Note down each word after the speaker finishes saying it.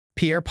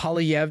Pierre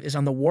Poilievre is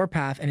on the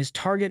warpath, and his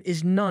target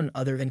is none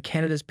other than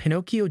Canada's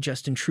Pinocchio,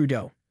 Justin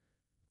Trudeau.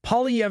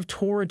 Poilievre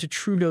tore into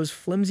Trudeau's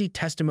flimsy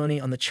testimony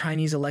on the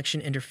Chinese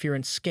election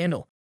interference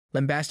scandal,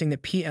 lambasting the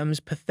PM's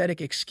pathetic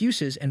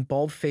excuses and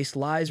bald-faced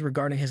lies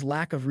regarding his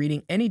lack of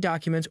reading any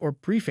documents or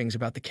briefings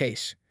about the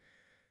case.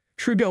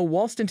 Trudeau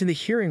waltzed into the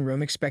hearing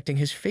room expecting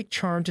his fake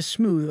charm to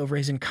smooth over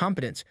his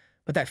incompetence,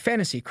 but that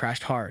fantasy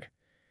crashed hard.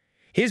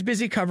 He is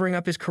busy covering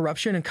up his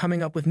corruption and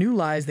coming up with new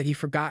lies that he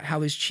forgot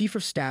how his chief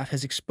of staff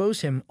has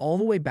exposed him all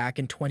the way back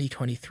in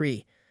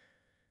 2023.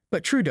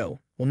 But Trudeau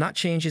will not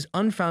change his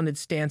unfounded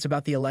stance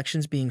about the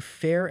elections being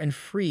fair and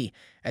free,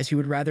 as he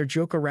would rather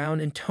joke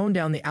around and tone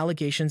down the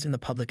allegations in the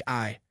public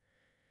eye.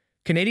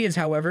 Canadians,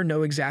 however,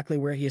 know exactly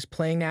where he is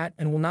playing at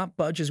and will not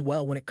budge as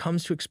well when it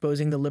comes to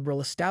exposing the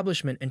Liberal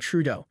establishment and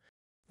Trudeau.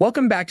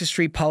 Welcome back to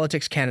Street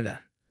Politics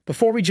Canada.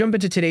 Before we jump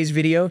into today's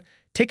video,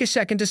 take a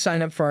second to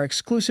sign up for our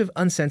exclusive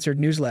uncensored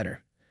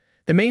newsletter.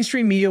 The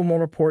mainstream media won't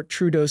report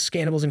Trudeau's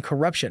scandals and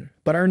corruption,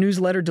 but our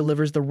newsletter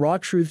delivers the raw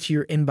truth to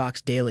your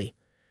inbox daily.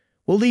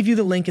 We'll leave you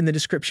the link in the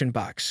description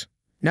box.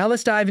 Now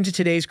let's dive into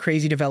today's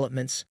crazy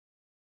developments.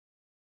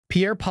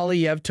 Pierre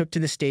Poilievre took to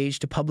the stage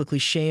to publicly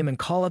shame and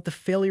call out the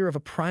failure of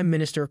a prime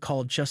minister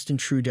called Justin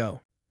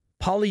Trudeau.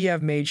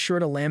 Poilievre made sure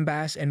to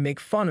lambaste and make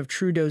fun of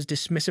Trudeau's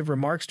dismissive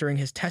remarks during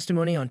his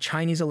testimony on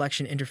Chinese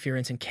election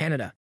interference in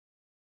Canada.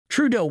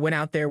 Trudeau went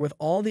out there with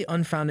all the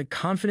unfounded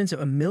confidence of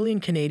a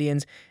million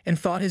Canadians and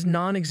thought his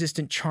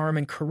non-existent charm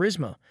and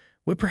charisma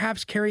would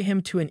perhaps carry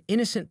him to an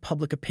innocent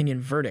public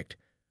opinion verdict.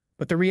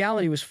 But the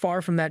reality was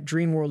far from that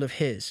dream world of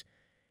his.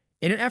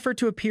 In an effort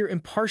to appear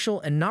impartial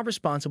and not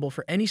responsible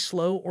for any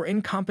slow or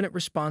incompetent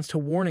response to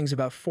warnings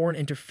about foreign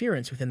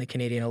interference within the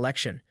Canadian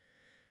election,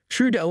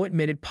 Trudeau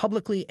admitted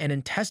publicly and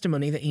in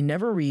testimony that he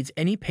never reads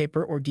any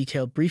paper or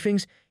detailed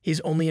briefings. He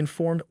is only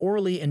informed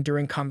orally and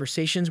during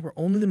conversations where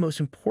only the most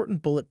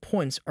important bullet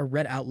points are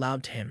read out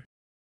loud to him.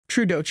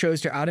 Trudeau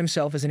chose to out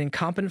himself as an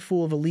incompetent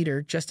fool of a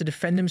leader just to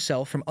defend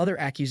himself from other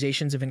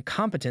accusations of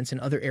incompetence in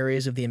other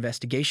areas of the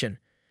investigation.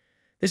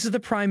 This is the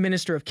Prime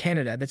Minister of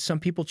Canada that some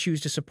people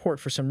choose to support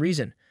for some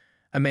reason.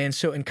 A man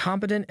so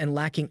incompetent and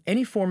lacking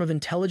any form of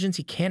intelligence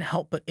he can't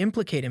help but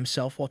implicate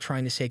himself while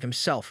trying to save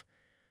himself.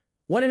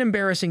 What an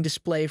embarrassing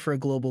display for a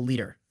global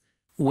leader.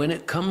 When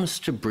it comes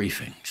to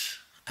briefings,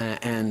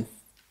 and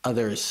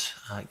others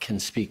can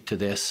speak to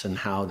this and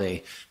how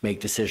they make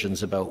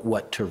decisions about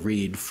what to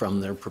read from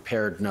their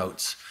prepared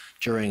notes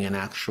during an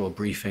actual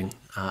briefing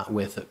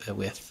with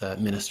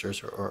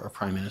ministers or a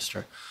prime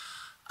minister.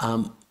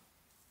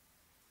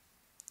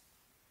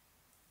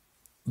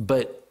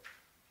 But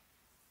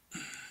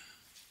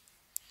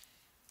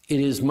it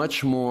is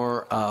much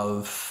more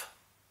of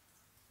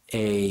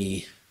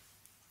a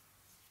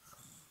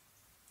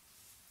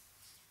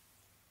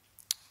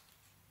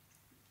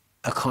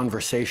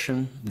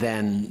conversation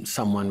than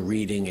someone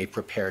reading a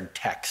prepared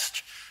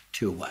text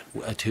to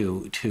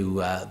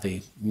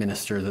the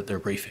minister that they're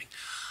briefing.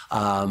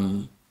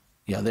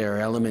 There are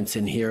elements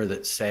in here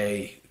that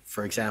say,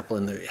 for example,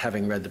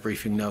 having read the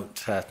briefing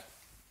note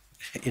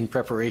in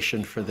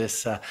preparation for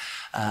this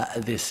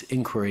this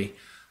inquiry,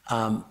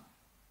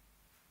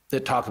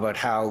 that talk about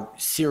how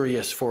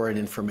serious foreign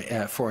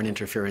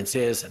interference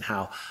is and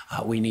how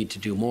we need to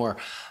do more.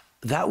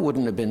 That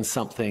wouldn't have been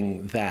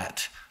something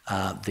that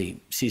the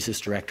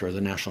CSIS director or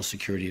the national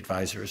security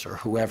advisors or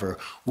whoever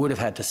would have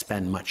had to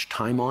spend much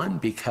time on,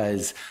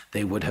 because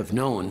they would have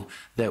known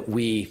that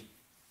we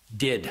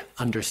did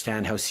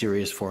understand how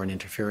serious foreign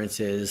interference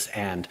is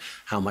and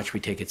how much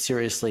we take it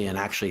seriously. And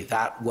actually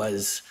that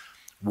was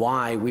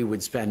why we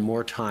would spend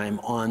more time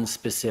on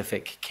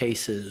specific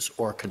cases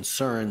or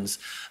concerns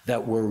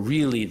that were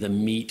really the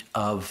meat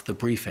of the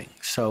briefing.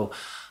 So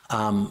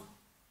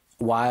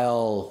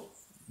while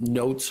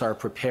notes are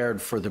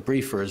prepared for the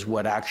briefers,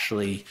 what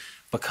actually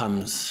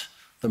becomes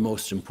the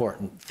most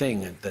important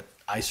thing that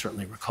I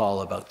certainly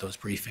recall about those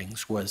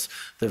briefings was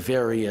the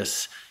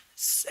various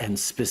and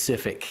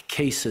specific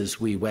cases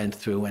we went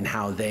through and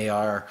how they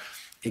are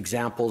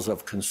examples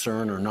of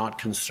concern or not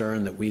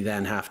concern, that we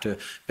then have to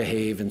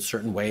behave in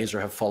certain ways or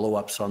have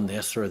follow-ups on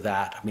this or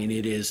that. I mean,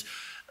 it is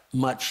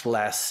much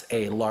less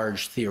a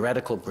large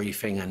theoretical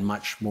briefing and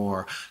much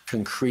more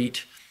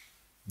concrete.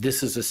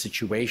 This is a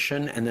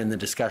situation, and then the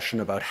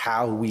discussion about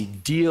how we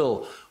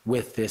deal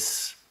with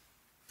this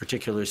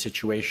particular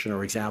situation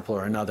or example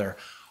or another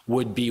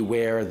would be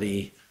where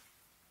the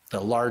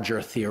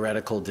larger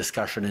theoretical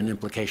discussion and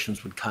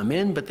implications would come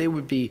in, but they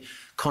would be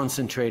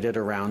concentrated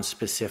around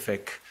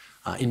specific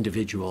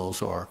individuals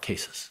or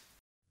cases.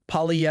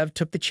 Poilievre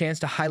took the chance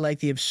to highlight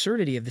the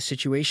absurdity of the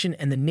situation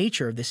and the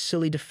nature of this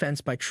silly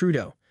defense by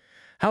Trudeau.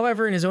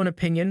 However, in his own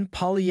opinion,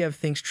 Poilievre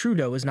thinks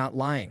Trudeau is not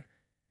lying.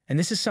 And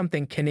this is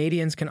something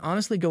Canadians can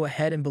honestly go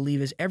ahead and believe,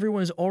 as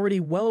everyone is already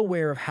well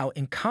aware of how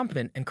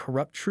incompetent and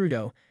corrupt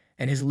Trudeau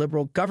and his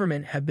Liberal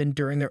government have been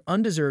during their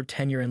undeserved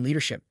tenure in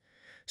leadership.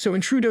 So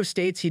when Trudeau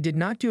states he did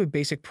not do a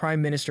basic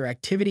prime minister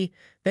activity,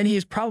 then he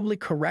is probably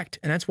correct,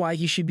 and that's why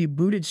he should be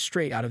booted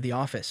straight out of the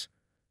office.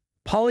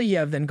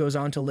 Poilievre then goes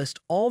on to list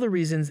all the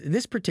reasons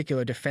this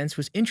particular defense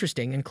was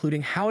interesting,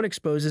 including how it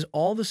exposes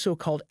all the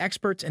so-called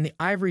experts and the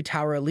ivory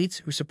tower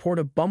elites who support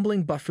a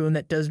bumbling buffoon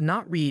that does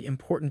not read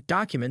important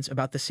documents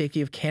about the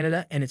safety of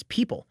Canada and its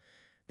people.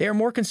 They are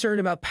more concerned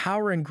about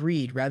power and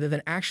greed rather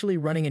than actually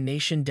running a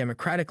nation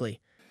democratically.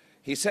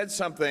 He said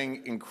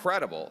something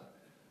incredible,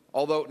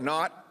 although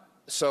not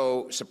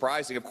so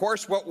surprising. Of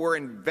course, what we're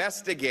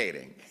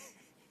investigating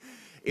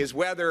is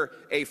whether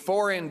a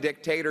foreign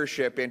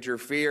dictatorship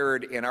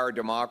interfered in our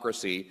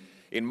democracy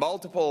in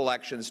multiple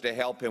elections to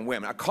help him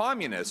win. A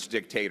communist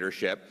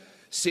dictatorship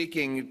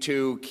seeking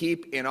to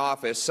keep in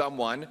office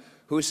someone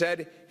who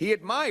said he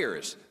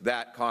admires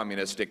that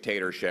communist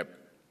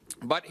dictatorship.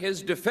 But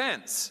his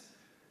defense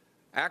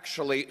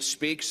actually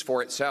speaks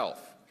for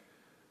itself.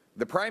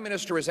 The Prime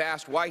Minister was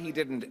asked why he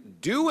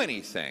didn't do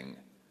anything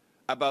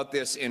about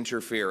this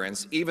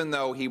interference, even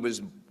though he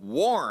was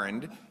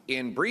warned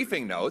in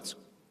briefing notes,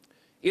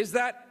 is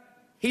that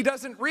he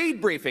doesn't read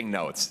briefing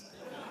notes.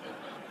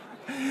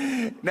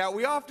 Now,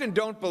 we often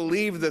don't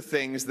believe the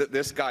things that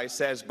this guy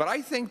says, but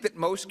I think that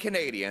most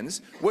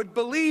Canadians would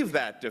believe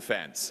that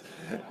defense.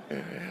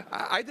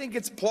 I think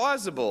it's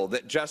plausible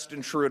that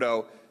Justin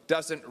Trudeau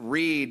doesn't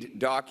read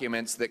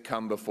documents that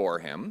come before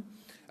him.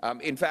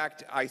 In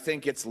fact, I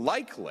think it's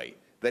likely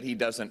that he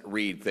doesn't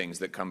read things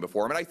that come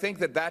before him. And I think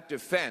that that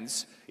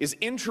defense is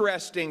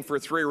interesting for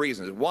three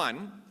reasons.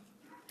 One,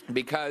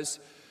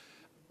 because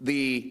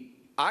the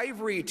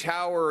ivory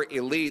tower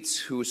elites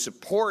who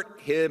support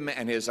him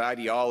and his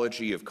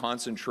ideology of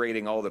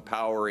concentrating all the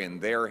power in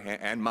their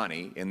and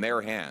money in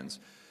their hands,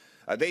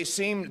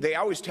 they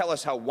always tell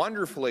us how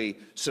wonderfully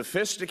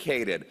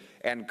sophisticated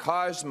and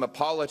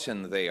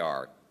cosmopolitan they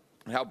are,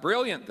 how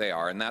brilliant they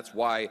are, and that's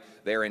why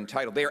they're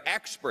entitled. They're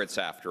experts,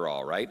 after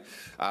all, right?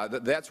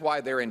 That's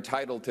why they're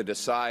entitled to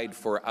decide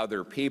for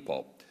other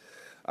people.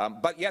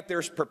 But yet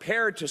they're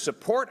prepared to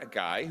support a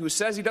guy who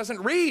says he doesn't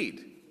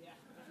read.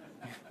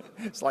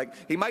 It's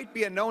like, he might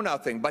be a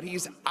know-nothing, but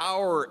he's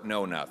our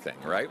know-nothing,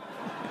 right?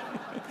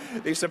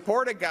 They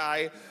support a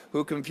guy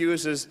who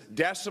confuses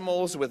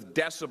decimals with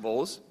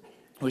decibels,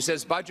 who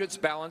says budgets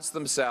balance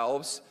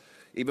themselves,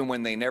 even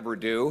when they never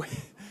do,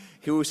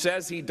 who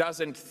says he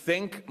doesn't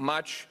think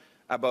much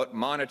about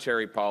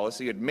monetary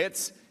policy,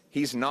 admits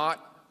he's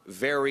not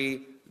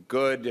very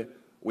good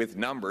with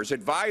numbers,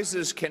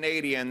 advises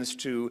Canadians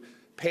to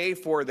pay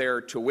for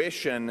their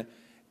tuition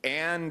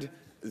and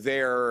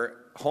their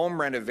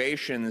home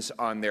renovations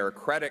on their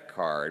credit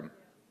card.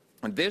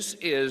 And this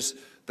is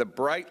the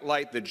bright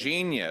light, the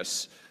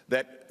genius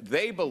that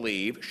they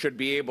believe should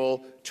be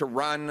able to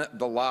run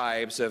the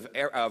lives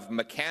of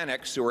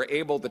mechanics who are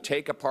able to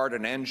take apart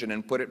an engine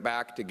and put it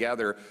back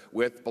together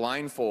with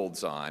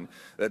blindfolds on,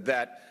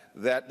 that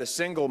the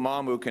single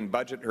mom who can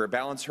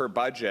balance her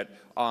budget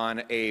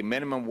on a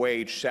minimum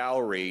wage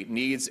salary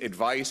needs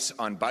advice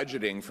on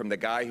budgeting from the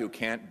guy who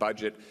can't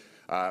budget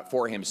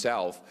for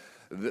himself.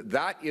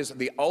 That is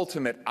the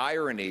ultimate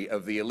irony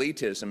of the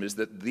elitism, is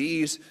that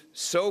these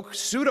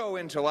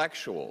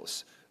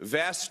pseudo-intellectuals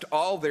vest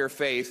all their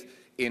faith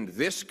in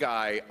this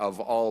guy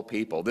of all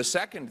people. The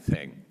second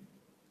thing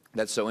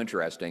that's so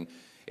interesting,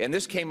 and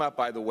this came up,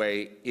 by the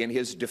way, in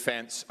his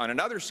defense on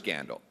another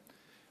scandal,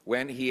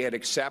 when he had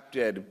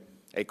accepted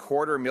a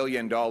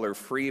 $250,000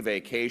 free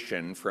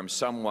vacation from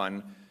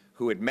someone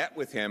who had met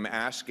with him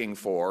asking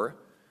for,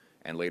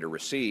 and later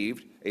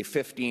received, a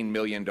 $15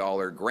 million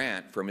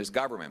grant from his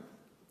government.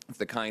 It's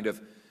the kind of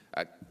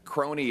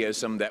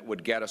cronyism that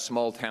would get a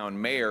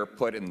small-town mayor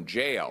put in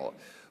jail.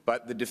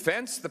 But the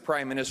defense the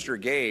Prime Minister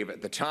gave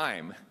at the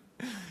time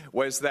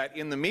was that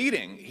in the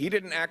meeting, he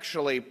didn't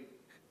actually,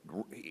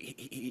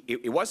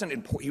 it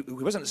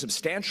wasn't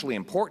substantially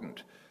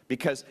important,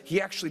 because he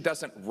actually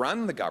doesn't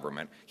run the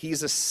government.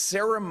 He's a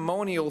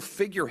ceremonial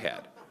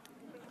figurehead.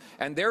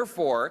 And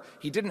therefore,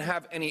 he didn't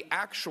have any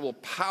actual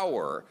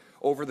power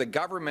over the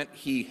government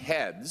he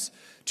heads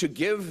to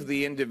give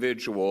the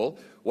individual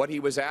what he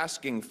was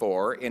asking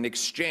for in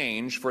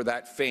exchange for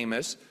that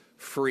famous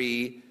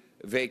free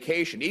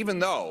vacation. Even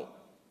though,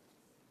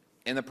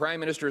 in the Prime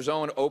Minister's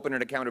own Open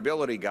and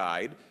Accountability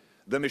Guide,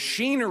 the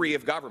machinery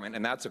of government,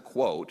 and that's a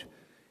quote,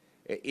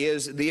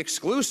 is the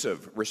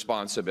exclusive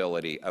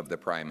responsibility of the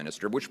Prime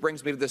Minister, which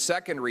brings me to the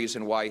second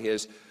reason why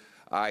his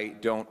 "I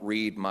don't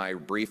read my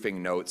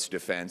briefing notes"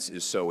 defense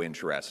is so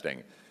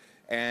interesting.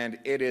 And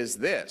it is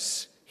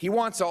this: he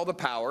wants all the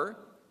power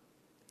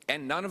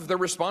and none of the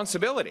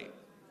responsibility.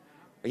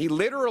 He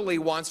literally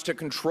wants to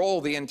control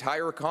the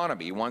entire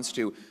economy. He wants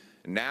to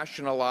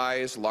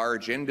nationalize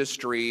large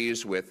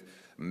industries with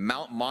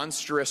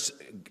monstrous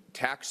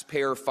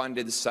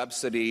taxpayer-funded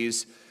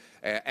subsidies,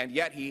 and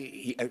yet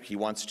he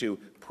wants to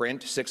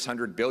print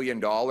 $600 billion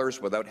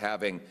without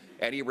having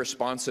any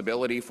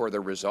responsibility for the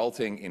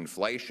resulting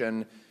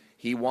inflation.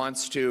 He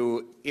wants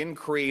to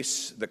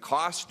increase the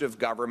cost of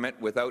government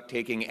without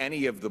taking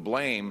any of the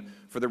blame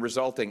for the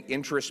resulting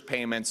interest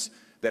payments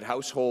that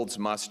households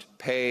must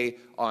pay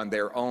on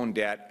their own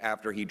debt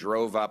after he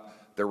drove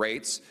up the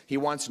rates. He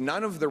wants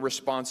none of the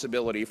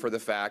responsibility for the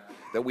fact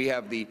that we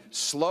have the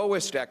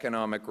slowest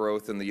economic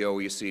growth in the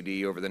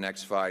OECD over the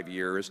next 5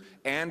 years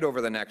and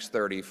over the next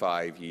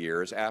 35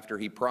 years, after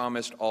he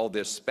promised all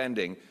this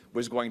spending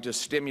was going to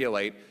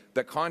stimulate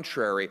the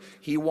contrary.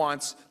 He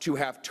wants to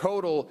have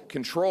total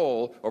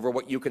control over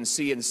what you can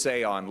see and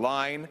say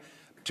online,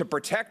 to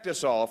protect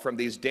us all from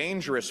these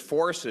dangerous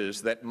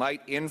forces that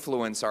might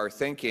influence our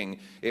thinking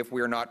if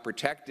we're not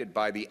protected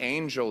by the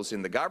angels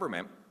in the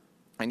government.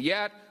 And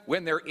yet,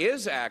 when there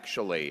is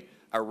actually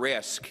a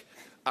risk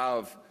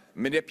of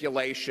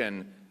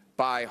manipulation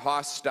by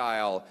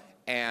hostile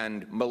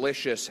and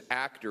malicious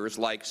actors,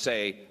 like,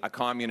 say, a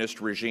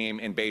communist regime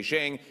in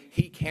Beijing,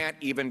 he can't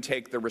even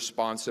take the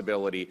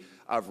responsibility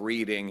of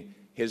reading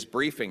his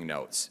briefing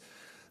notes.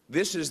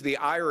 This is the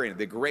irony,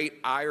 the great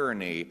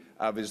irony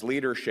of his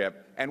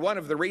leadership, and one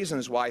of the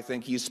reasons why I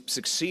think he's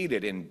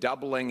succeeded in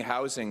doubling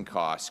housing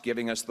costs,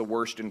 giving us the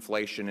worst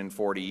inflation in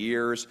 40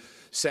 years,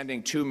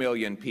 sending 2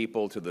 million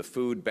people to the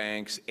food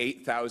banks,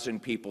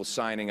 8,000 people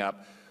signing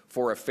up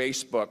for a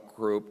Facebook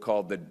group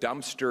called the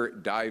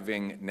Dumpster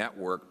Diving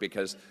Network,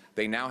 because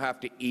they now have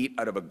to eat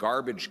out of a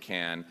garbage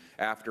can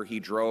after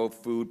he drove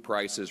food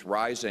prices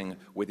rising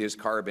with his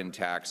carbon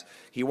tax.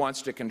 He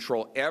wants to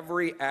control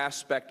every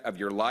aspect of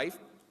your life.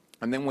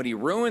 And then when he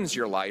ruins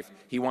your life,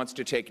 he wants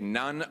to take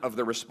none of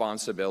the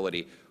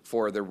responsibility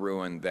for the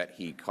ruin that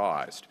he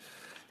caused.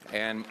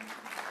 And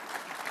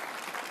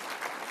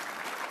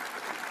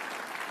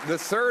the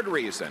third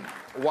reason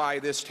why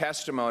this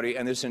testimony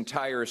and this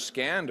entire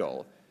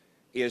scandal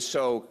is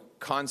so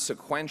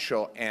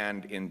consequential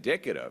and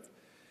indicative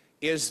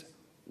is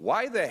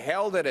why the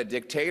hell did a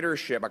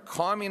dictatorship, a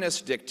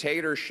communist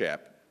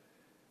dictatorship,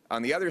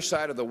 on the other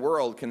side of the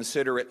world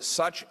consider it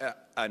such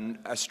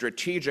a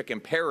strategic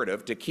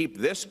imperative to keep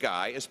this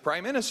guy as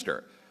prime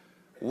minister?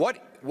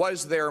 What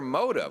was their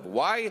motive?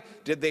 Why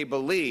did they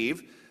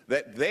believe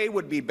that they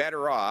would be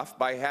better off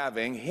by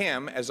having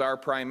him as our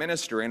prime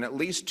minister in at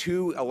least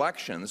 2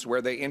 elections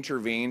where they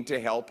intervened to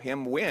help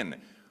him win?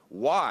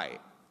 Why?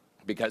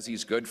 Because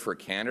he's good for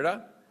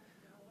Canada?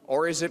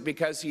 Or is it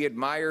because he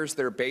admires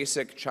their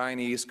basic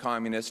Chinese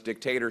communist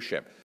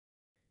dictatorship?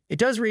 It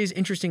does raise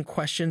interesting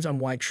questions on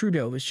why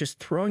Trudeau is just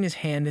throwing his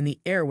hand in the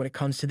air when it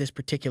comes to this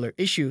particular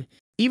issue,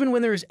 even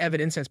when there is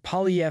evidence, as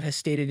Poilievre has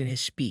stated in his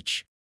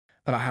speech,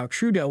 about how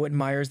Trudeau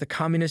admires the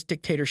communist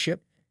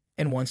dictatorship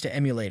and wants to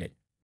emulate it.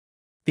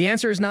 The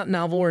answer is not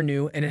novel or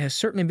new, and it has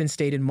certainly been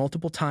stated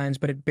multiple times,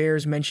 but it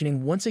bears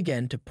mentioning once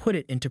again to put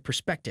it into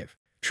perspective.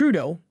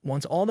 Trudeau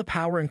wants all the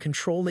power and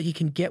control that he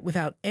can get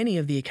without any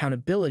of the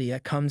accountability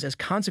that comes as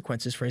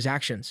consequences for his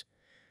actions.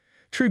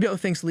 Trudeau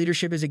thinks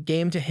leadership is a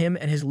game to him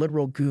and his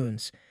liberal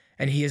goons,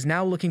 and he is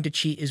now looking to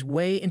cheat his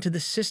way into the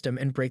system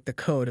and break the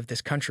code of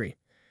this country.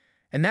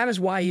 And that is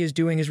why he is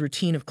doing his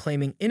routine of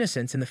claiming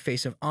innocence in the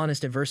face of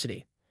honest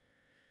adversity.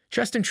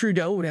 Justin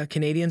Trudeau would have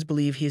Canadians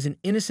believe he is an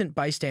innocent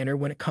bystander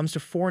when it comes to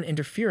foreign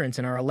interference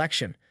in our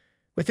election,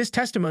 with his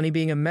testimony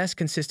being a mess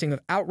consisting of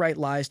outright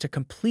lies to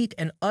complete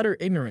and utter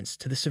ignorance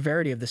to the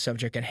severity of the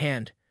subject at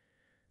hand.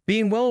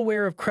 Being well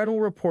aware of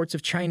credible reports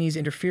of Chinese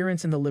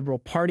interference in the Liberal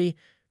Party,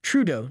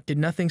 Trudeau did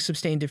nothing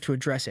substantive to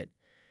address it.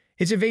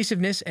 His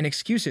evasiveness and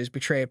excuses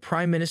betray a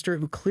prime minister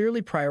who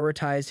clearly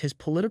prioritized his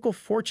political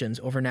fortunes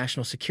over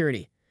national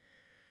security.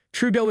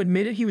 Trudeau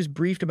admitted he was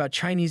briefed about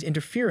Chinese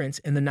interference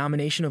in the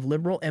nomination of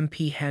Liberal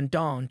MP Han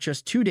Dong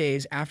just 2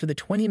 days after the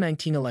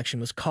 2019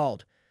 election was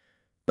called.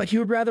 But he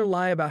would rather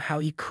lie about how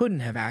he couldn't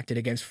have acted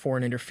against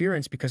foreign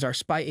interference because our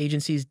spy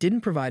agencies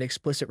didn't provide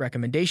explicit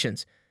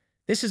recommendations.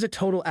 This is a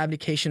total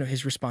abdication of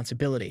his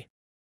responsibility.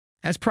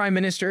 As Prime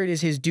Minister, it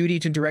is his duty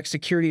to direct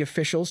security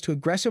officials to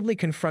aggressively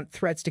confront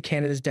threats to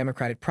Canada's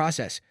democratic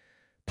process.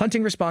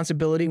 Punting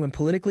responsibility when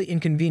politically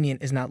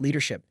inconvenient is not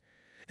leadership.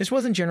 This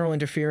wasn't general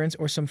interference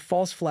or some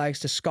false flags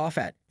to scoff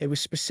at. It was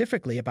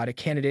specifically about a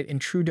candidate in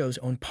Trudeau's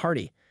own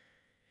party.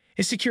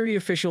 His security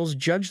officials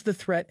judged the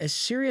threat as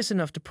serious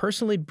enough to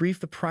personally brief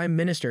the Prime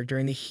Minister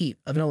during the heat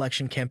of an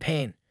election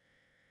campaign.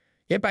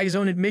 Yet by his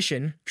own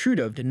admission,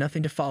 Trudeau did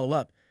nothing to follow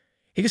up.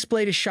 He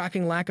displayed a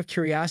shocking lack of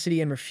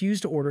curiosity and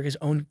refused to order his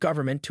own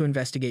government to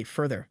investigate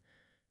further.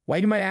 Why,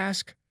 you might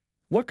ask?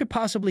 What could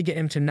possibly get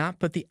him to not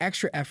put the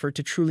extra effort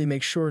to truly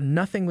make sure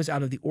nothing was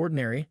out of the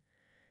ordinary?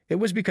 It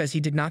was because he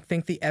did not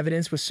think the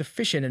evidence was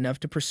sufficient enough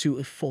to pursue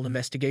a full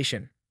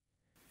investigation.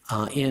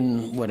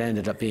 In what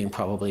ended up being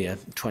probably a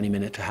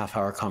 20-minute to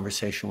half-hour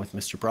conversation with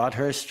Mr.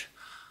 Broadhurst,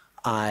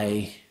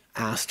 I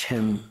asked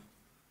him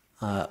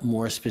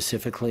more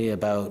specifically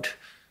about,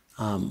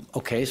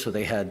 okay, so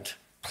they had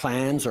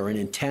plans or an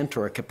intent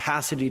or a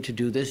capacity to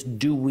do this.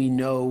 Do we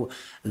know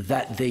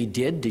that they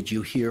did? Did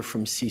you hear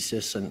from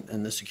CSIS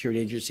and the security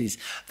agencies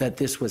that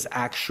this was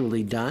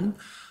actually done?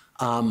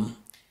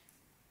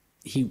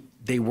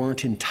 They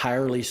weren't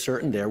entirely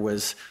certain. There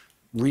was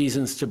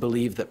reasons to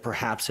believe that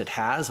perhaps it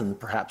has, and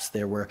perhaps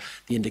the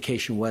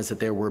indication was that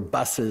there were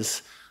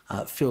buses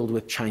filled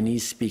with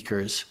Chinese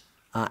speakers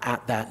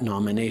at that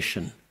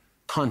nomination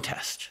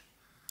contest.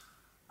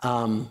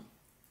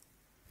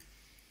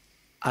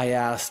 I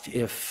asked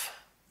if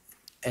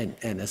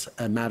as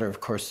a matter of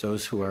course,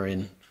 those who are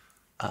in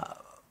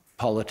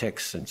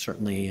politics and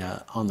certainly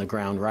on the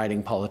ground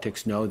riding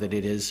politics know that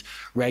it is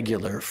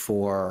regular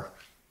for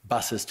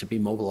buses to be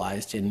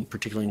mobilized,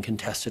 particularly in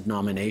contested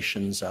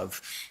nominations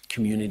of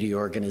community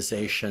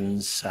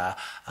organizations,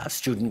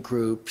 student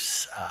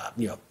groups.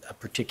 A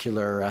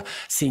particular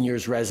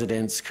seniors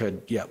residence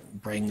could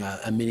bring a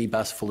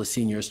minibus full of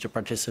seniors to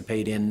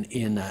participate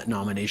in a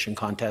nomination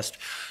contest.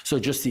 So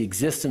just the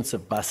existence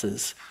of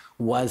buses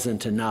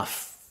wasn't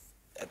enough.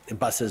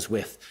 Buses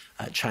with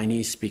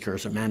Chinese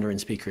speakers or Mandarin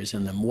speakers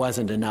in them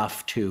wasn't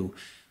enough to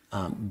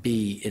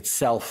be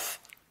itself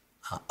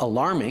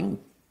alarming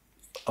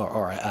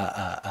or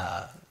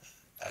a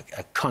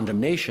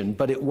condemnation,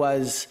 but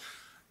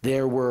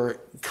there were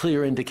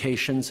clear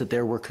indications that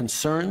there were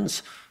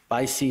concerns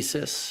by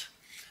CSIS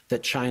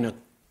that China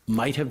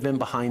might have been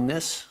behind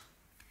this,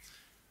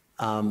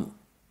 and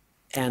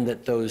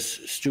that those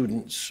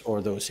students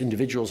or those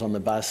individuals on the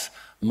bus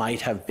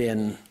might have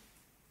been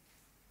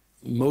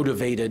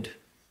motivated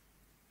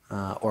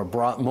or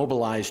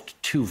mobilized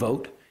to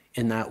vote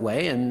in that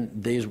way,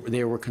 and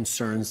there were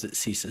concerns that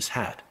CSIS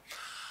had.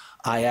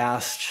 I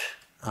asked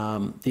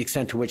the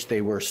extent to which they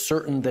were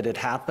certain that it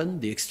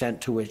happened, the extent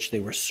to which they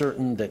were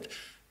certain that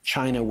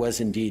China was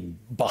indeed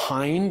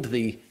behind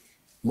the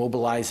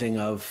mobilizing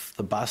of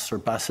the bus or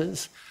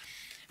buses.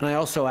 And I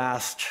also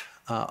asked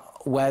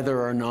whether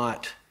or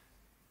not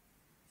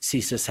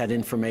CSIS had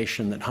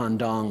information that Han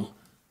Dong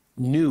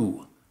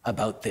knew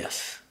about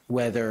this,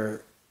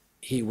 whether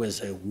he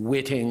was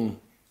witting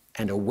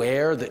and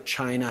aware that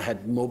China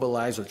had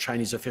mobilized, or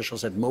Chinese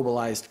officials had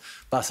mobilized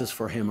buses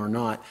for him or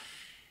not.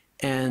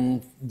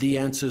 And the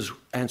answers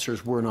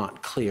were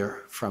not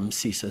clear from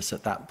CSIS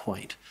at that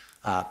point,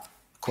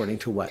 according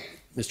to what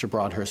Mr.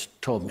 Broadhurst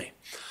told me.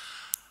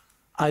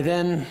 I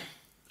then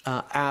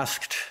I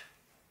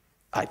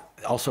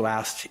also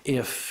asked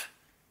if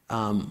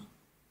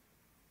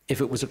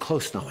it was a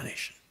close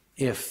nomination,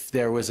 if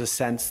there was a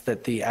sense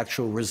that the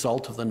actual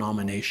result of the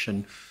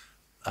nomination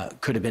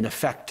could have been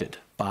affected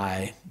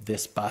by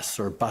this bus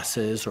or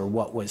buses or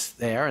what was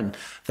there, and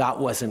that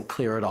wasn't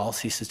clear at all.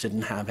 CSIS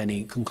didn't have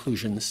any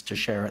conclusions to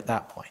share at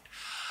that point.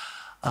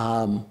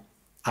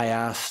 I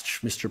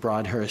asked Mr.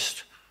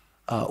 Broadhurst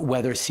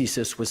whether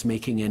CSIS was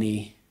making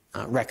any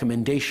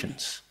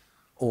recommendations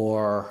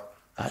or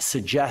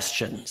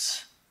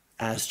suggestions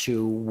as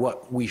to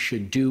what we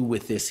should do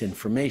with this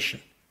information.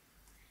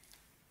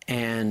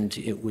 And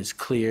it was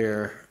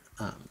clear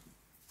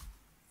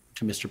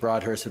to Mr.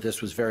 Broadhurst that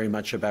this was very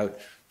much about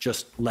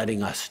just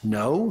letting us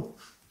know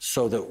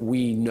so that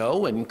we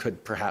know and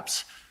could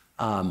perhaps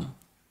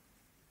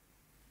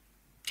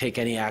take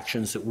any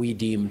actions that we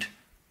deemed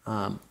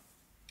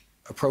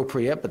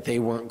appropriate, but they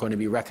weren't going to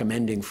be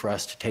recommending for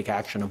us to take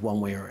action of one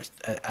way or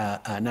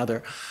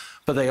another.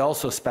 But they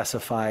also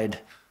specified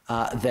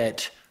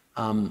that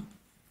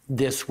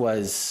this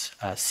was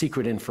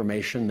secret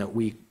information that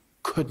we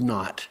could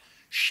not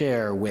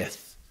share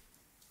with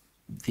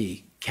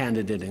the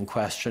candidate in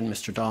question,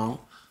 Mr. Dong,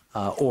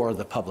 or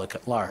the public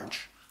at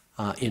large,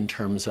 in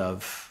terms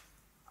of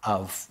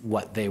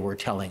what they were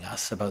telling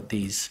us about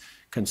these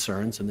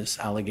concerns and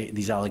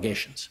these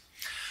allegations.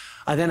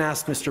 I then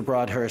asked Mr.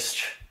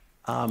 Broadhurst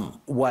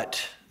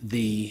what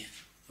the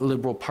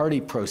Liberal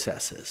Party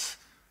processes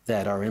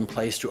that are in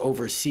place to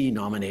oversee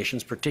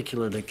nominations,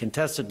 particularly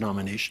contested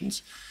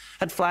nominations,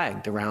 had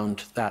flagged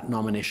around that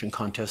nomination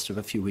contest of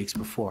a few weeks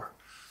before.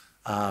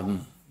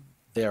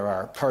 There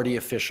are party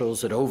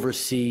officials that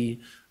oversee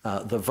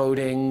the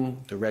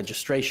voting, the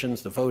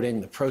registrations, the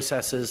voting, the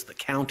processes, the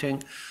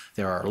counting.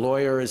 There are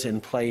lawyers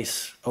in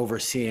place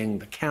overseeing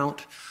the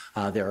count.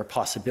 There are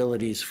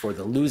possibilities for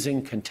the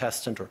losing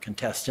contestant or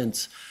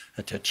contestants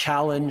to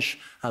challenge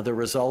the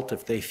result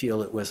if they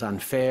feel it was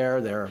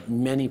unfair. There are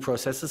many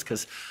processes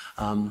because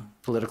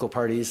political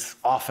parties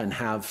often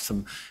have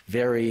some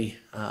very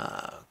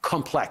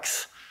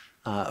complex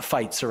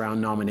fights around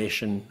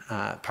nomination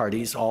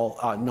parties,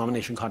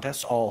 nomination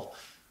contests. All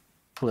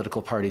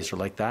political parties are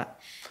like that.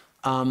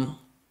 And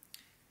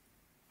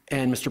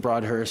Mr.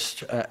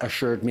 Broadhurst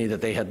assured me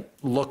that they had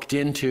looked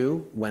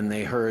into, when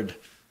they heard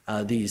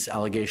these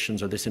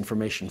allegations or this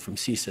information from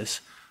CSIS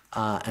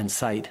and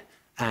CITE,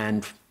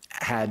 and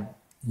had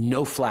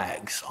no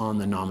flags on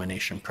the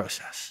nomination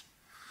process.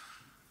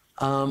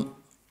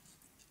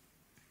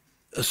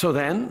 So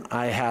then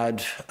I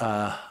had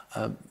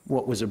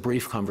what was a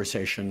brief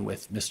conversation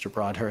with Mr.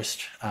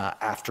 Broadhurst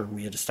after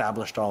we had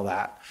established all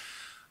that,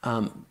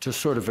 to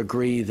sort of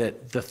agree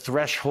that the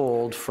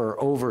threshold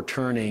for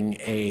overturning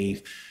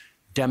a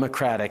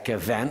democratic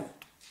event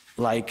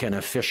like an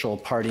official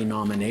party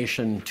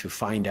nomination to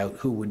find out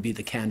who would be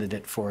the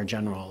candidate for a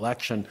general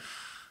election,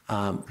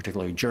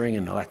 particularly during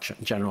an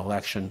general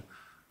election,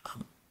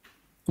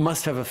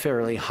 must have a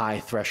fairly high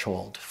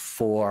threshold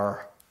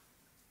for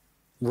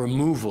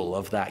removal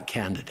of that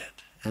candidate.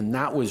 And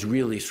that was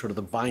really sort of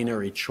the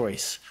binary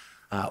choice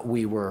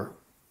we were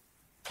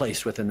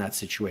placed with in that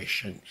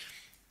situation.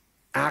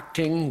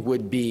 Acting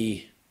would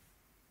be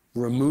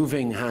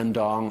removing Han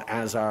Dong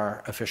as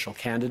our official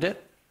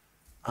candidate,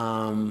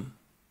 The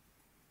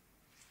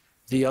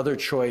other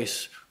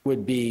choice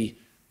would be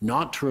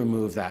not to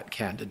remove that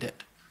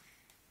candidate.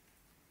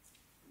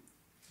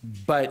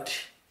 But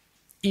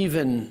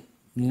even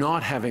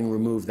not having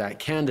removed that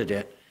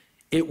candidate,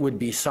 it would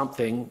be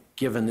something,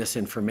 given this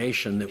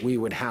information, that we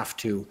would have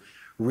to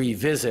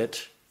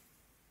revisit.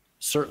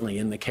 Certainly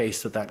in the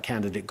case that that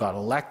candidate got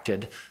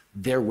elected,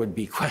 there would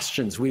be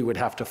questions we would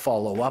have to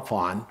follow up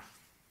on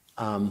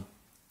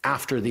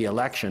after the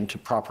election to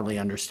properly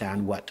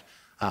understand what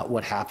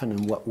happened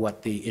and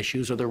what the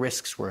issues or the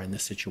risks were in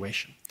this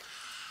situation.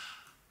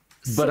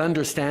 But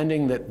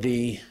understanding that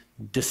the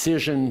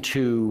decision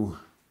to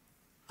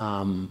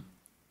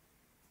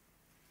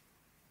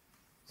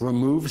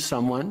remove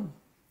someone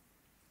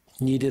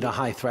needed a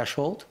high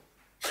threshold,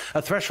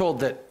 a threshold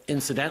that,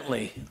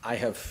 incidentally, I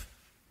have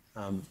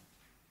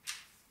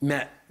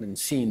met and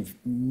seen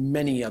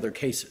many other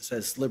cases.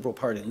 As Liberal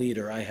Party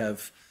leader, I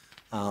have,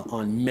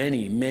 on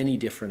many, many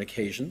different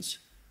occasions,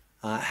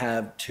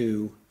 had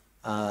to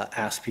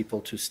ask people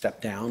to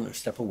step down or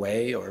step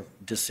away or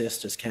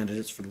desist as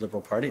candidates for the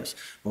Liberal Party. As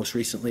most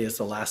recently as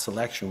the last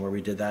election, where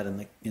we did that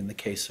in the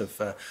case of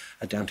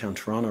a downtown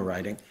Toronto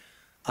riding.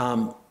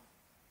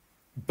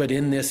 But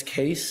in this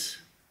case,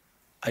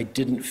 I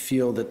didn't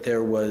feel that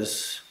there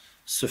was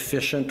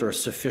sufficient or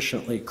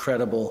sufficiently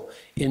credible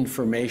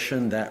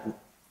information that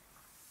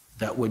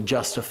would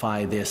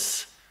justify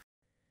this.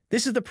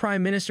 This is the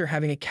Prime Minister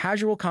having a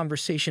casual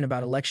conversation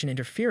about election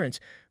interference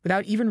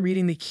without even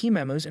reading the key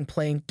memos and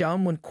playing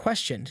dumb when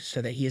questioned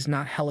so that he is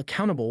not held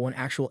accountable when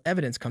actual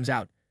evidence comes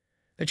out.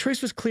 The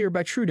choice was clear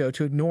by Trudeau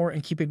to ignore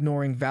and keep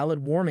ignoring valid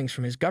warnings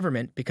from his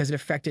government because it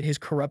affected his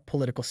corrupt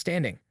political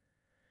standing.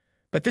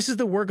 But this is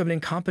the work of an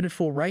incompetent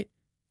fool, right?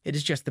 It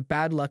is just the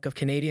bad luck of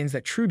Canadians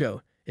that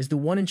Trudeau is the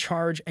one in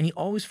charge and he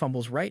always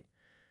fumbles, right?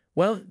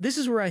 Well, this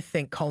is where I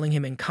think calling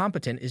him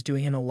incompetent is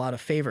doing him a lot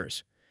of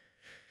favors.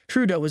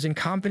 Trudeau was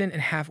incompetent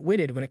and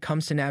half-witted when it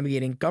comes to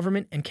navigating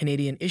government and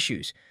Canadian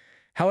issues.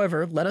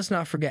 However, let us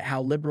not forget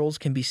how Liberals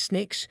can be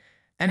snakes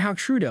and how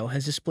Trudeau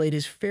has displayed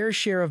his fair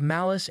share of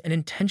malice and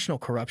intentional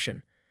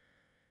corruption.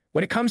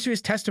 When it comes to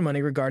his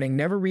testimony regarding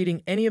never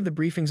reading any of the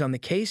briefings on the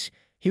case,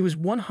 he was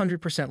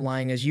 100%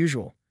 lying as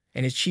usual,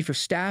 and his chief of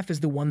staff is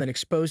the one that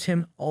exposed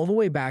him all the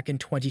way back in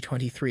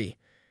 2023.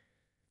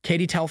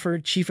 Katie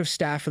Telford, chief of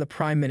staff for the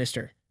Prime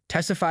Minister,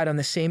 testified on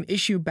the same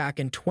issue back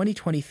in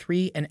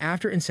 2023, and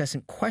after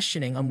incessant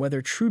questioning on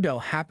whether Trudeau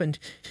happened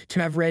to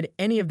have read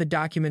any of the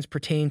documents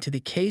pertaining to the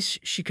case,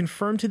 she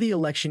confirmed to the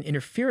Election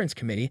Interference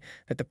Committee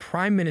that the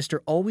Prime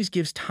Minister always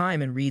gives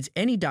time and reads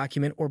any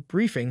document or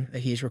briefing that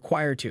he is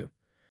required to.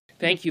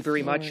 Thank you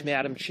very much,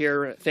 Madam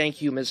Chair.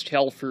 Thank you, Ms.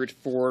 Telford,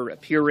 for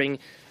appearing.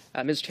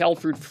 Ms.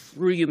 Telford,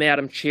 through you,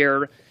 Madam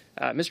Chair,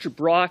 Mr.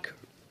 Brock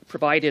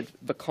provided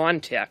the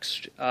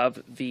context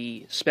of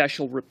the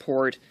special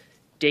report,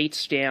 date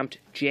stamped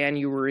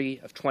January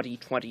of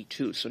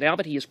 2022. So now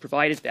that he has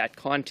provided that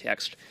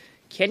context,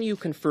 can you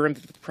confirm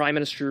that the Prime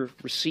Minister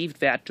received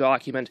that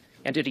document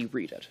and did he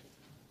read it?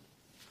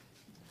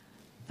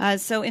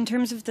 So in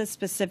terms of the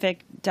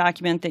specific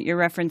document that you're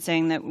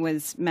referencing that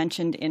was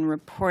mentioned in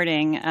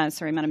reporting,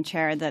 sorry, Madam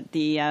Chair, that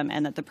the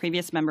and that the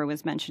previous member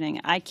was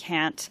mentioning, I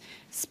can't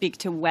speak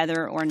to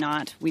whether or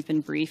not we've been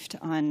briefed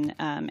on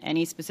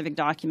any specific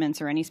documents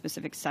or any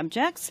specific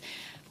subjects.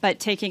 But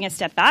taking a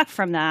step back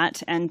from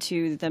that and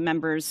to the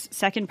member's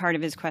second part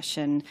of his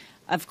question,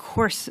 of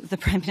course the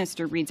Prime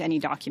Minister reads any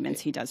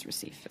documents he does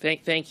receive.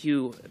 Thank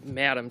you,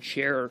 Madam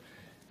Chair.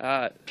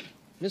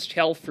 Ms.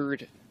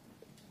 Telford,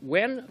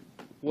 when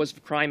was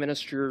the Prime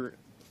Minister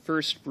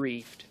first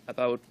briefed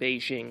about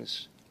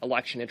Beijing's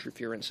election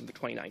interference in the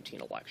 2019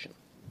 election?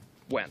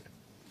 When?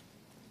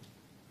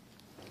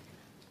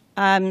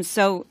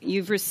 So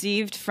you've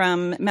received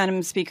from,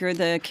 Madam Speaker,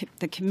 the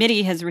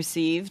committee has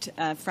received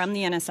from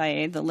the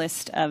NSIA the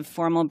list of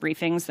formal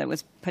briefings that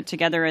was put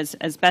together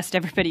as best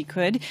everybody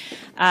could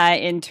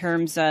in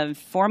terms of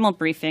formal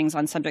briefings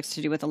on subjects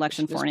to do with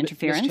election foreign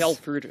interference. Ms.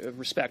 Telford,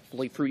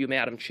 respectfully, through you,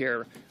 Madam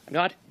Chair, I'm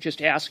not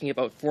just asking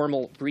about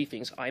formal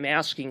briefings. I'm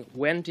asking,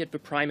 when did the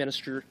Prime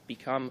Minister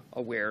become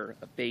aware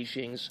of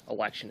Beijing's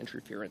election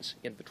interference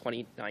in the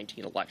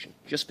 2019 election?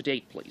 Just the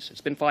date, please.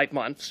 It's been 5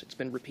 months. It's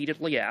been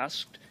repeatedly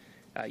asked.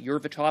 You're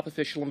the top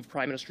official in the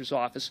Prime Minister's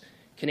office.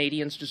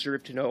 Canadians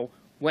deserve to know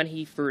when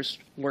he first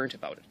learned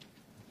about it.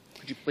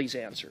 Could you please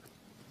answer?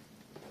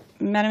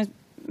 Madam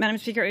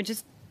Speaker, I would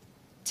just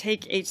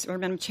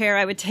Madam Chair,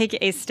 I would take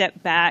a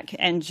step back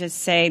and just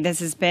say this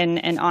has been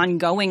an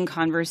ongoing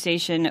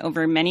conversation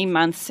over many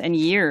months and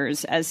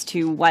years as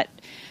to what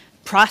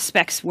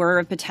prospects were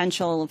of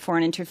potential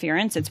foreign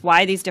interference. It's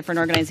why these different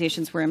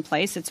organizations were in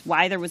place. It's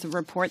why there was a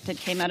report that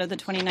came out of the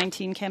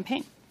 2019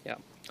 campaign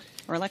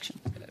or election.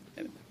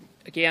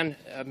 Again,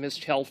 Ms.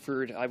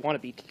 Telford, I want to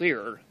be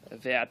clear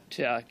that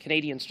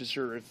Canadians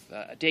deserve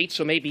a date,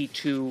 so maybe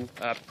to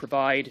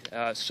provide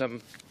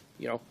some,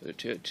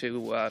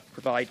 to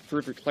provide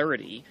further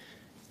clarity,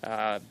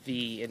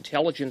 the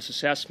Intelligence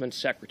Assessment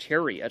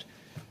Secretariat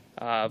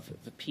of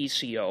the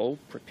PCO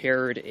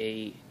prepared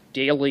a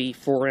daily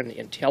foreign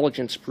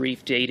intelligence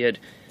brief dated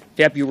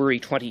February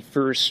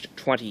 21st,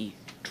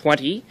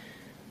 2020,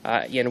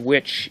 in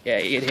which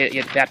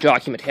that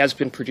document has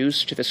been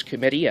produced to this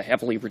committee, a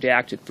heavily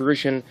redacted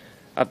version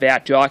of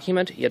that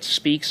document. It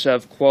speaks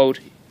of, quote,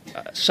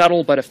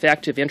 subtle but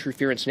effective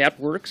interference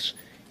networks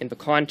in the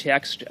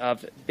context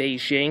of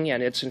Beijing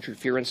and its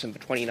interference in the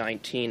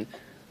 2019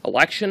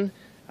 election.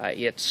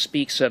 It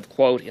speaks of,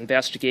 quote,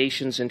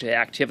 investigations into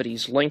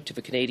activities linked to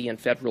the Canadian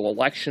federal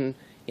election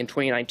in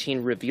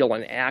 2019 reveal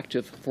an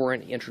active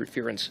foreign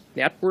interference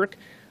network.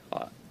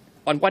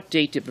 On what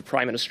date did the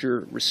Prime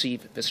Minister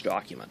receive this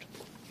document?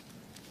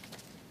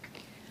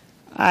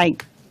 I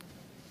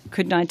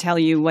could not tell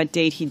you what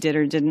date he did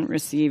or didn't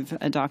receive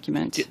a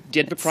document.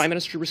 Did the Prime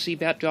Minister receive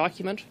that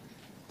document?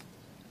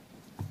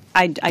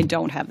 I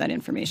don't have that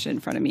information in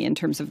front of me in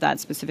terms of that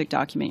specific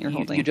document you're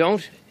holding. You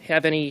don't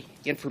have any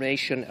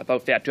information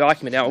about that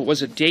document. Now, it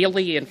was a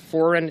daily and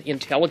foreign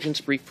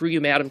intelligence brief, through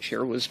you, Madam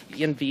Chair, it was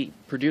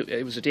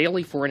a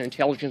daily foreign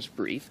intelligence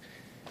brief.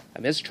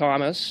 Ms.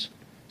 Thomas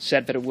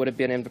said that it would have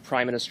been in the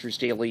Prime Minister's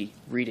daily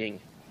reading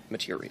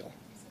material.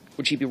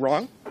 Would she be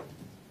wrong?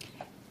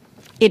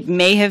 It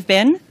may have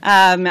been.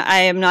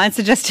 I am not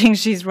suggesting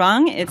she's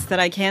wrong. It's that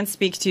I can't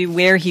speak to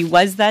where he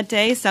was that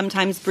day.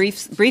 Sometimes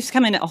briefs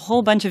come in a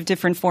whole bunch of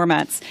different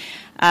formats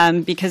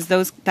because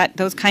those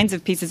kinds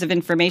of pieces of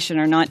information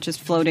are not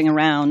just floating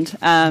around.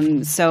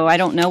 So I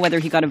don't know whether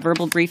he got a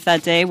verbal brief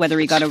that day, whether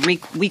he got a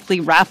weekly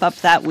wrap-up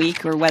that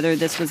week, or whether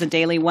this was a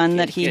daily one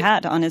that he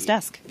had on his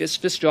desk. This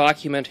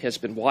document has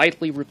been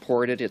widely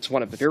reported. It's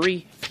one of the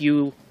very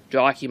few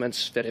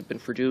documents that have been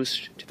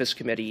produced to this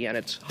committee, and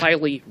it's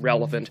highly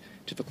relevant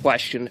to the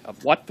question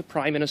of what the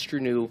Prime Minister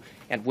knew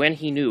and when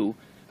he knew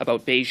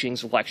about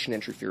Beijing's election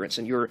interference.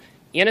 And your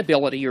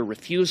inability or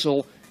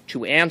refusal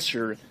to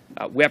answer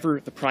whether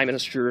the Prime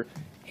Minister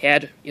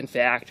had, in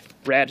fact,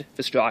 read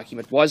this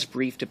document, was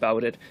briefed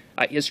about it,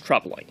 is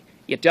troubling.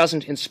 It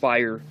doesn't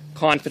inspire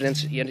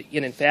confidence.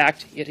 In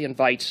fact, it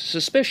invites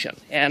suspicion.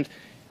 And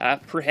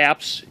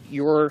perhaps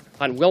your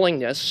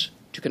unwillingness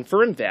to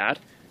confirm that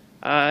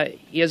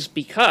is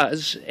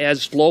because,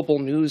 as Global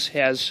News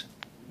has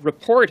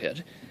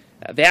reported,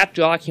 that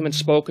document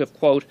spoke of,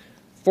 quote,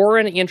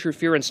 foreign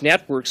interference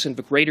networks in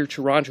the Greater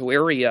Toronto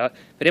Area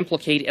that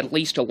implicate at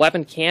least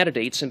 11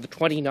 candidates in the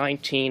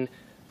 2019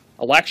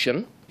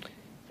 election,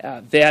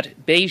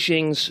 that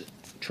Beijing's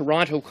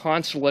Toronto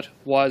consulate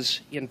was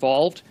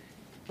involved,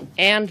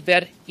 and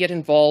that it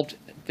involved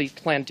the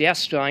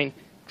clandestine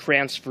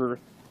transfer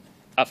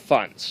of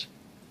funds.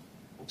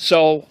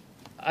 So,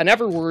 in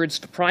other words,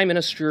 the Prime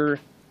Minister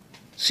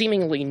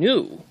seemingly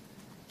knew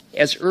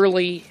as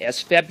early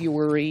as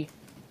February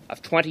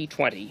of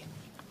 2020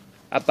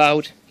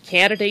 about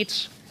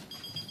candidates.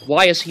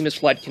 Why has he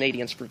misled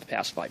Canadians for the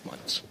past 5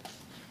 months?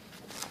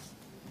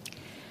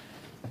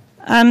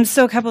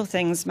 So a couple of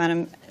things,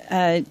 Madam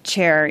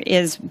Chair,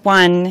 is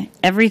one,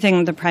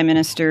 everything the Prime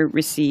Minister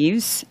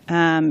receives,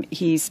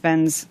 he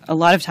spends a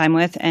lot of time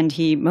with, and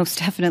he most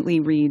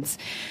definitely reads.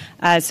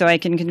 So I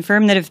can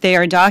confirm that if they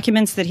are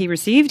documents that he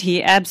received,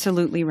 he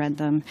absolutely read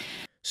them.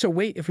 So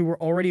wait, if we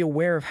were already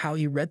aware of how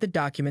he read the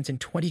documents in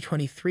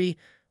 2023,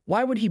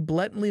 why would he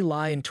blatantly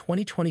lie in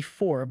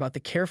 2024 about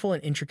the careful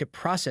and intricate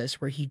process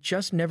where he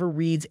just never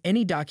reads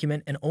any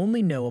document and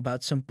only know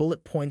about some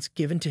bullet points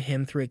given to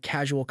him through a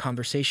casual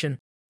conversation?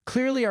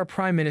 Clearly, our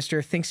Prime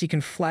Minister thinks he can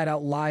flat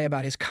out lie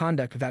about his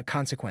conduct without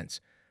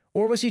consequence.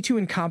 Or was he too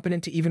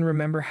incompetent to even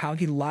remember how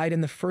he lied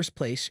in the first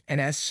place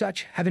and as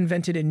such have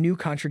invented a new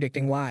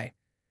contradicting lie?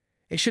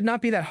 It should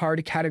not be that hard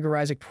to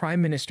categorize a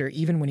Prime Minister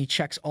even when he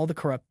checks all the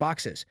corrupt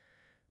boxes.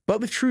 But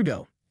with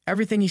Trudeau,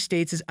 everything he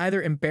states is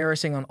either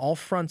embarrassing on all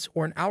fronts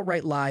or an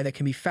outright lie that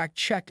can be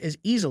fact-checked as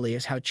easily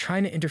as how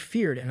China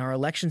interfered in our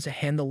elections to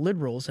hand the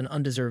Liberals an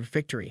undeserved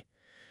victory.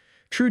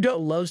 Trudeau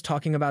loves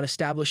talking about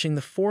establishing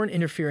the Foreign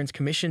Interference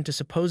Commission to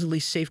supposedly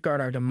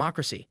safeguard our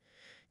democracy,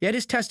 yet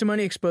his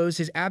testimony exposed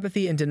his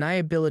apathy and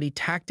deniability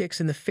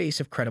tactics in the face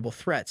of credible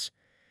threats.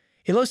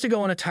 He loves to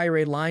go on a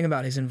tirade lying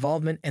about his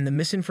involvement and the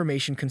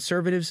misinformation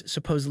conservatives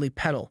supposedly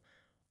peddle,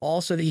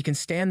 all so that he can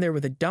stand there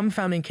with a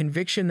dumbfounding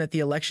conviction that the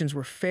elections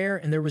were fair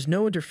and there was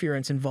no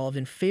interference involved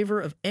in favor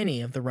of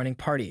any of the running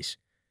parties.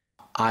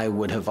 I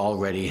would have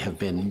already have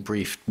been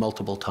briefed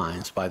multiple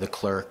times by the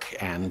clerk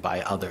and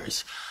by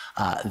others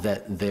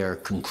that their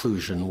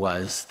conclusion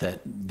was that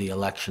the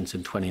elections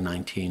in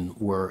 2019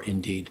 were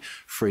indeed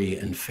free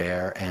and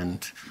fair,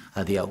 and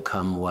the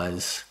outcome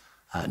was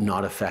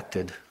not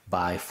affected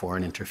by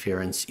foreign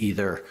interference,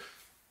 either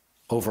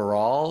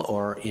overall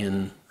or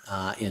in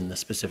the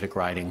specific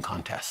riding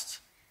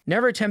contests.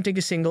 Never attempting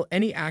to single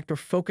any act or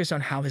focus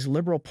on how his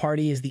Liberal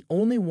Party is the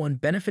only one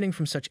benefiting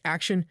from such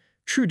action,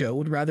 Trudeau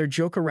would rather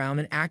joke around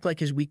and act like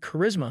his weak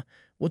charisma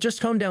will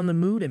just tone down the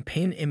mood and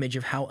paint an image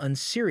of how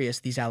unserious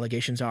these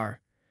allegations are.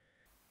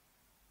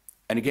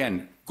 And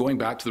again, going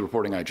back to the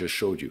reporting I just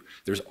showed you,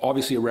 there's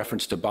obviously a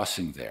reference to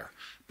busing there.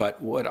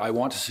 But what I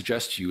want to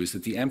suggest to you is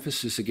that the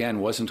emphasis, again,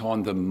 wasn't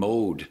on the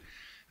mode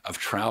of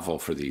travel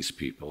for these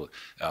people.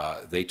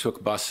 They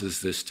took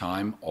buses this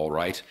time, all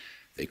right.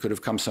 They could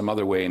have come some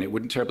other way, and it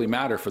wouldn't terribly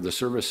matter for the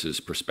services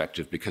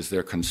perspective because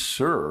their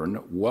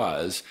concern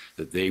was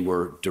that they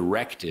were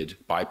directed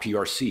by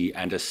PRC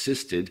and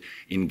assisted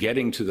in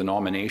getting to the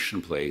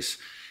nomination place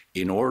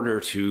in order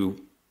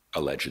to,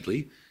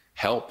 allegedly,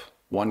 help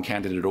one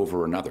candidate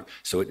over another.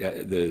 So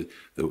the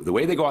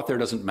way they got there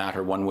doesn't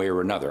matter one way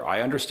or another.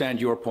 I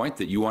understand your point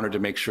that you wanted to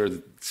make sure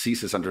that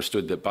CSIS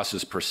understood that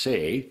buses per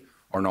se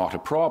are not a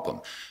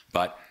problem.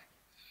 But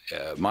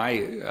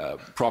my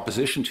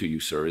proposition to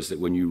you, sir, is that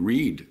when you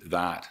read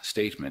that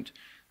statement,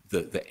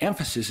 the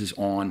emphasis is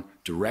on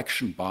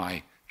direction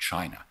by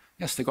China.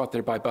 Yes, they got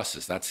there by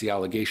buses. That's the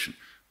allegation.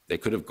 They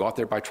could have got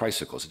there by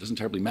tricycles. It doesn't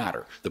terribly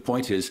matter. The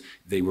point is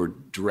they were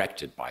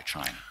directed by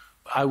China.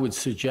 I would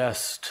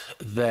suggest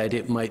that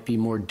it might be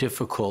more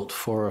difficult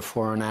for a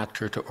foreign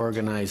actor to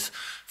organize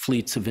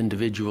fleets of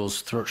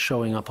individuals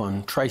showing up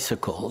on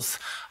tricycles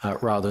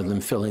rather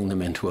than filling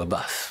them into a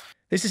bus.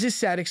 This is his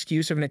sad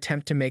excuse of an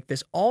attempt to make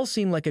this all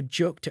seem like a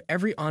joke to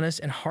every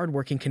honest and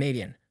hardworking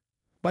Canadian.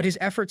 But his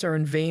efforts are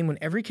in vain when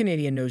every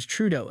Canadian knows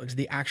Trudeau is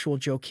the actual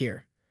joke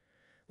here.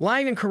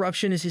 Lying and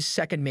corruption is his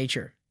second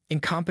nature.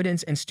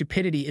 Incompetence and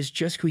stupidity is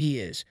just who he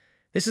is.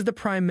 This is the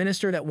Prime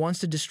Minister that wants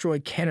to destroy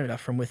Canada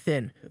from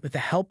within with the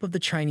help of the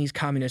Chinese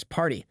Communist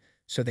Party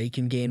so they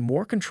can gain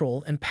more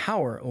control and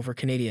power over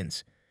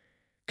Canadians.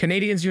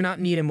 Canadians do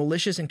not need a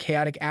malicious and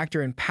chaotic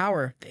actor in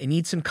power. They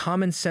need some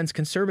common sense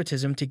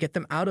conservatism to get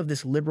them out of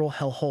this liberal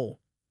hellhole.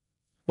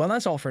 Well,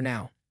 that's all for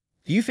now.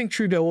 Do you think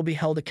Trudeau will be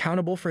held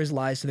accountable for his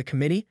lies to the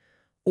committee,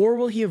 or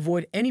will he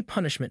avoid any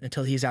punishment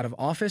until he is out of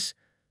office?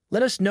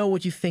 Let us know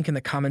what you think in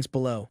the comments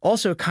below.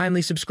 Also,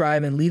 kindly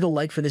subscribe and leave a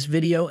like for this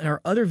video and our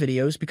other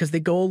videos because they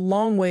go a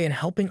long way in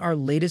helping our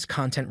latest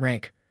content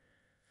rank.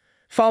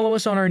 Follow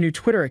us on our new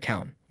Twitter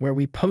account, where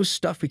we post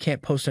stuff we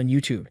can't post on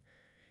YouTube.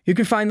 You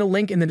can find the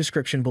link in the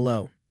description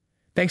below.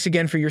 Thanks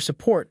again for your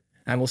support,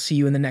 and we'll see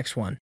you in the next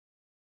one.